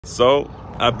So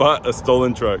I bought a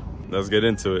stolen truck. Let's get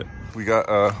into it. We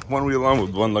got one wheel on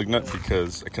with one lug nut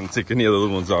because I couldn't take any of the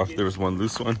little ones off. There was one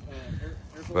loose one,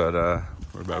 but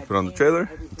we're about to put on the trailer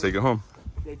and take it home.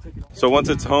 So once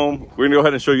it's home, we're gonna go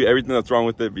ahead and show you everything that's wrong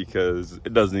with it because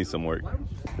it does need some work.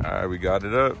 All right, we got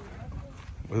it up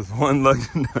with one lug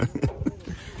nut.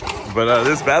 But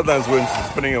this Badlands winch is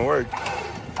putting in work,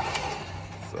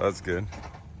 so that's good.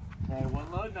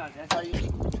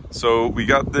 So we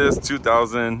got this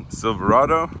 2000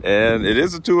 Silverado, and it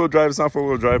is a two-wheel drive. It's not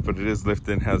four-wheel drive, but it is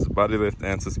lifting, has body lift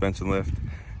and suspension lift.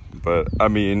 But I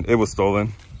mean, it was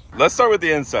stolen. Let's start with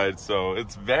the inside. So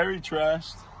it's very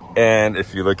trashed, and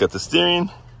if you look at the steering,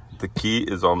 the key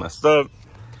is all messed up.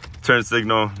 Turn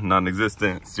signal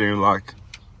non-existent. Steering lock,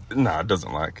 nah, it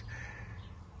doesn't lock.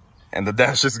 And the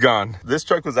dash is gone. This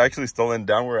truck was actually stolen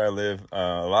down where I live.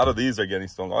 A lot of these are getting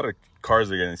stolen. A lot of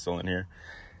cars are getting stolen here.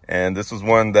 And this was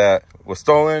one that was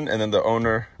stolen, and then the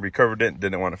owner recovered it,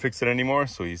 didn't want to fix it anymore.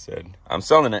 So he said, I'm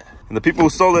selling it. And the people who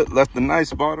stole it left a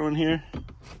nice bottle in here.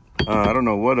 I don't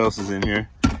know what else is in here.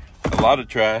 A lot of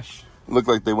trash. Looked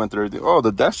like they went through everything. Oh,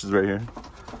 the dash is right here.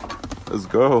 Let's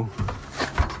go.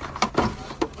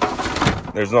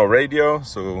 There's no radio,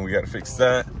 so we got to fix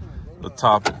that. The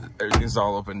top, everything's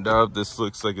all opened up. This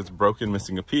looks like it's broken,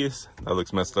 missing a piece. That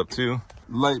looks messed up too.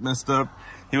 Light messed up.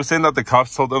 He was saying that the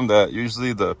cops told him that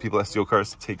usually the people that steal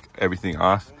cars take everything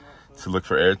off to look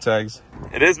for air tags.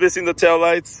 It is missing the tail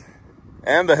lights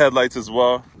and the headlights as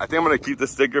well. I think I'm gonna keep the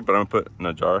sticker, but I'm gonna put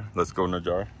Najar. Let's go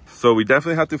Najar. So we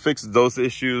definitely have to fix those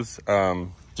issues. I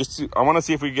wanna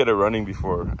see if we can get it running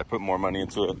before I put more money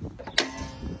into it.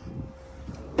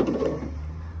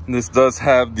 This does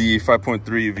have the 5.3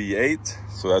 V8,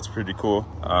 so that's pretty cool.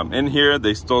 In here,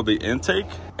 they stole the intake,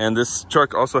 and this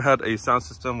truck also had a sound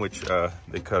system, which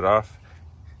they cut off.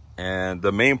 And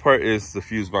the main part is the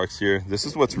fuse box here. This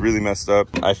is what's really messed up.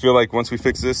 I feel like once we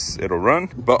fix this, it'll run.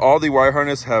 But all the wire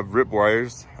harness have ripped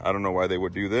wires. I don't know why they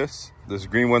would do this. This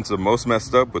green one's the most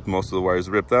messed up with most of the wires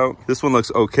ripped out. This one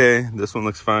looks okay. This one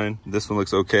looks fine. This one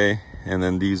looks okay. And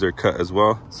then these are cut as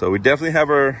well. So we definitely have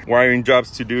our wiring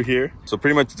jobs to do here. So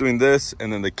pretty much doing this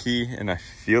and then the key, and I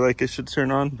feel like it should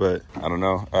turn on, but I don't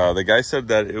know. The guy said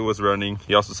that it was running.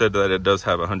 He also said that it does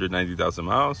have 190,000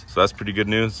 miles. So that's pretty good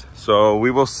news. So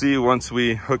we will see once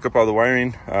we hook up all the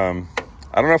wiring. I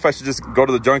don't know if I should just go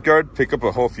to the junkyard, pick up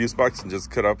a whole fuse box and just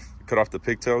cut off the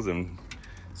pigtails and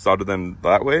solder them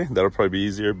that way. That'll probably be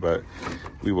easier, but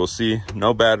we will see.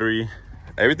 No battery.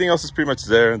 Everything else is pretty much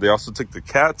there. They also took the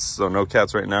cats, so no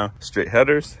cats right now. Straight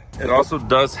headers. It also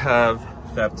does have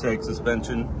FabTech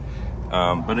suspension,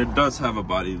 but it does have a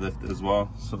body lift as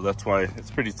well, so that's why it's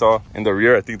pretty tall. In the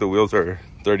rear, I think the wheels are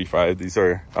 35. These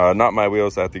are not my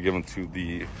wheels. I have to give them to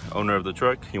the owner of the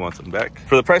truck. He wants them back.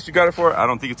 For the price we got it for, I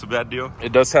don't think it's a bad deal.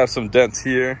 It does have some dents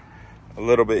here, a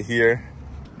little bit here.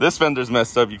 This fender's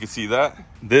messed up, you can see that.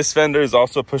 This fender is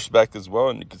also pushed back as well,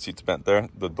 and you can see it's bent there.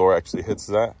 The door actually hits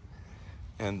that.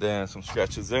 And then some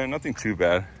scratches there, nothing too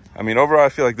bad. I mean, overall, I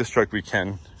feel like this truck, we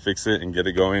can fix it and get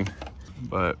it going,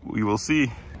 but we will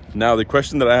see. Now, the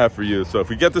question that I have for you, so if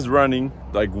we get this running,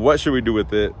 like what should we do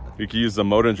with it? We could use the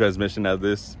motor and transmission as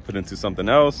this, put into something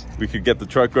else. We could get the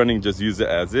truck running, just use it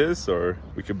as is, or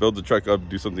we could build the truck up,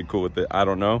 do something cool with it. I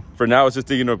don't know. For now, it's just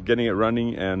thinking of getting it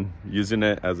running and using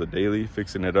it as a daily,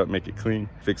 fixing it up, make it clean,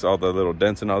 fix all the little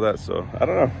dents and all that. So I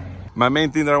don't know. My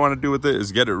main thing that I want to do with it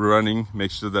is get it running,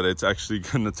 make sure that it's actually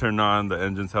going to turn on, the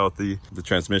engine's healthy, the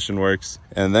transmission works,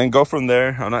 and then go from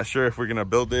there. I'm not sure if we're going to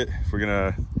build it, if we're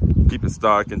going to keep it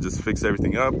stock and just fix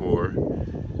everything up, or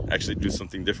actually do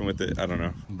something different with it. I don't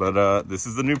know. But this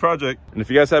is the new project. And if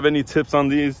you guys have any tips on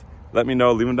these, let me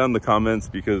know. Leave them down in the comments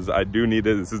because I do need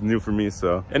it. This is new for me.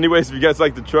 So anyways, if you guys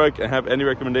like the truck and have any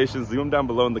recommendations, leave them down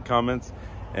below in the comments.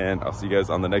 And I'll see you guys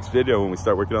on the next video when we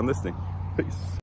start working on this thing. Peace.